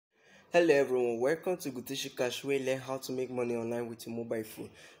Hello everyone, welcome to Gutushi Cash, where you learn how to make money online with your mobile phone.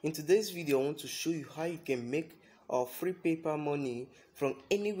 In today's video, I want to show you how you can make free paper money from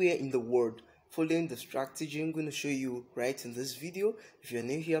anywhere in the world. Following the strategy I'm going to show you right in this video. If you're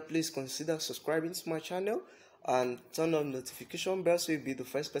new here, please consider subscribing to my channel and turn on notification bell so you'll be the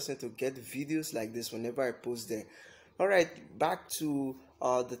first person to get videos like this whenever I post them. Alright, back to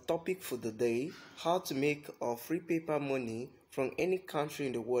the topic for the day: how to make free paper money from any country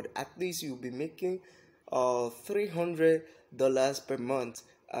in the world. At least you'll be making $300 per month,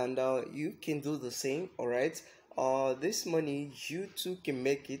 and you can do the same. Alright, this money you too can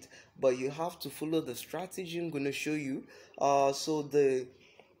make it, but you have to follow the strategy I'm going to show you. So the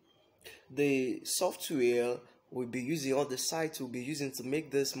software we'll be using, or the site we'll be using to make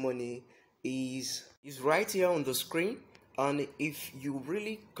this money is right here on the screen. And if you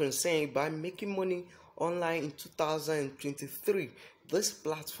really concerned by making money online in 2023, this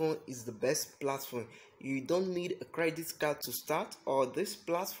platform is the best platform. You don't need a credit card to start, or this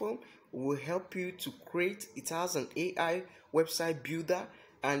platform will help you to create. It has an AI website builder,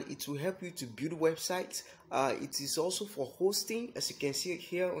 and it will help you to build websites. It is also for hosting, as you can see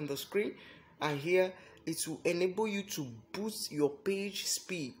here on the screen, and here it will enable you to boost your page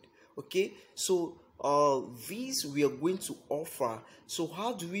speed. Okay, so these we are going to offer. So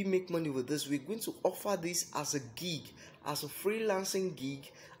how do we make money with this? We're going to offer this as a gig, as a freelancing gig,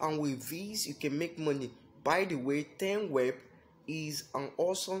 and with these you can make money. By the way, 10web is an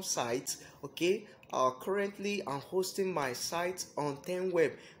awesome site. Okay, currently I'm hosting my site on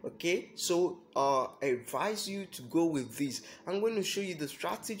 10web. Okay, so I advise you to go with this. I'm going to show you the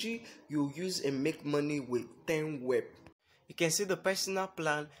strategy you use and make money with 10web. You can see the personal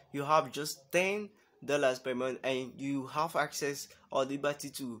plan. You have just $10 per month, and you have access or liberty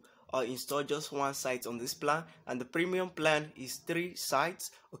to install just one site on this plan. And the premium plan is 3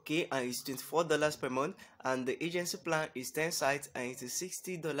 sites, okay, and it's $24 per month. And the agency plan is 10 sites, and it is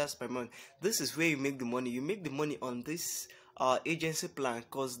 $60 per month. This is where you make the money. You make the money on this agency plan,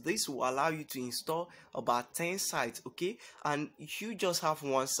 because this will allow you to install about 10 sites, okay, and you just have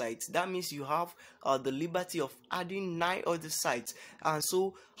one site. That means you have the liberty of adding 9 other sites. And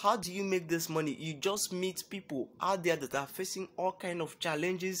so how do you make this money? You just meet people out there that are facing all kind of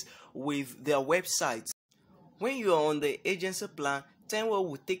challenges with their websites. When you are on the agency plan, 10web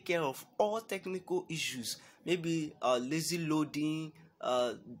will take care of all technical issues, maybe lazy loading,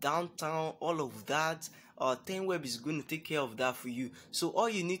 downtown, all of that. 10web is going to take care of that for you. So all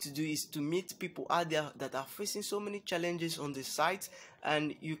you need to do is to meet people out there that are facing so many challenges on the site,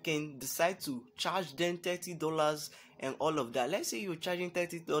 and you can decide to charge them $30 and all of that. Let's say you're charging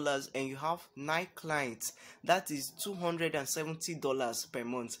 $30 and you have 9 clients. That is $270 per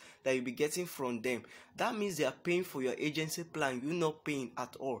month that you'll be getting from them. That means they are paying for your agency plan. You're not paying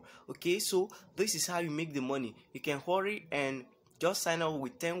at all. Okay, so this is how you make the money. You can hurry and just sign up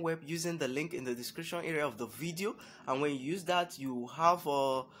with 10web using the link in the description area of the video, and when you use that, you have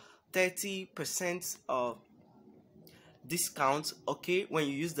a 30% discount, okay, when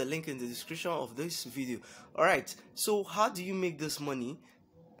you use the link in the description of this video. Alright, so how do you make this money?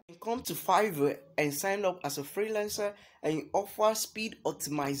 You can come to Fiverr and sign up as a freelancer, and you offer speed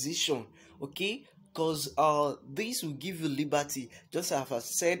optimization, okay, because this will give you liberty. Just as I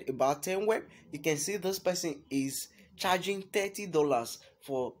said about 10web, you can see this person is charging $30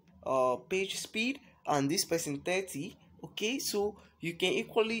 for page speed, and this person 30. Okay, so you can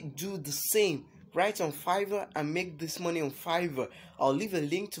equally do the same right on Fiverr and make this money on Fiverr. I'll leave a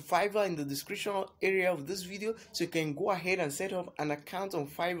link to Fiverr in the description area of this video, so you can go ahead and set up an account on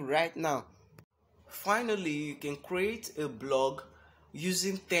Fiverr right now. Finally, you can create a blog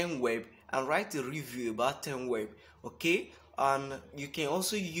using 10web and write a review about 10web, okay, and you can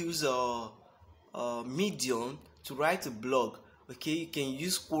also use Medium to write a blog. Okay, you can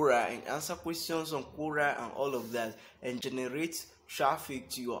use Quora and answer questions on Quora and all of that, and generate traffic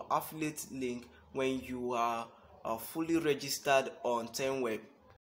to your affiliate link when you are fully registered on 10web.